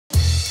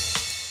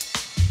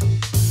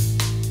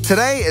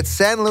Today it's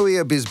San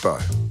Luis Obispo.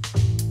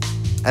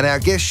 And our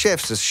guest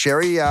chefs are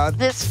Sherry Yard.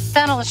 This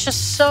fennel is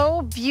just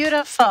so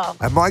beautiful.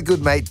 And my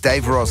good mate,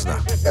 Dave Rosner.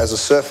 As a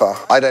surfer,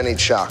 I don't eat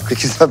shark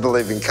because I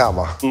believe in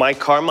karma. My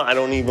karma, I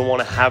don't even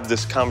want to have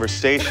this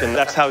conversation.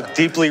 That's how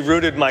deeply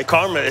rooted my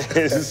karma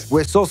is.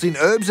 We're sourcing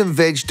herbs and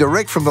veg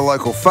direct from the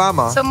local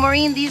farmer. So,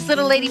 Maureen, these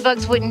little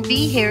ladybugs wouldn't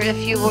be here if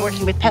you were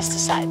working with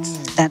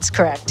pesticides. That's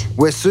correct.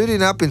 We're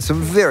suiting up in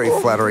some very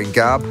flattering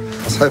garb.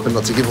 I was hoping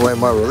not to give away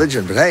my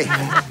religion, but hey.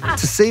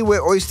 To see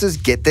where oysters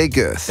get their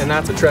girth. And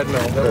that's a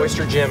treadmill, the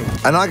oyster gym.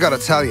 And I gotta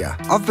tell you,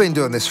 I've been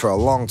doing this for a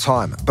long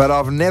time, but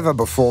I've never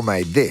before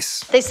made this.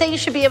 They say you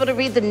should be able to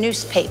read the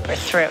newspaper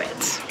through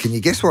it. Can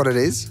you guess what it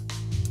is?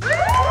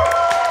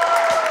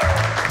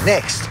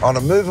 Next on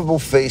a Moveable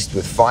Feast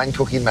with Fine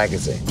Cooking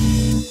Magazine.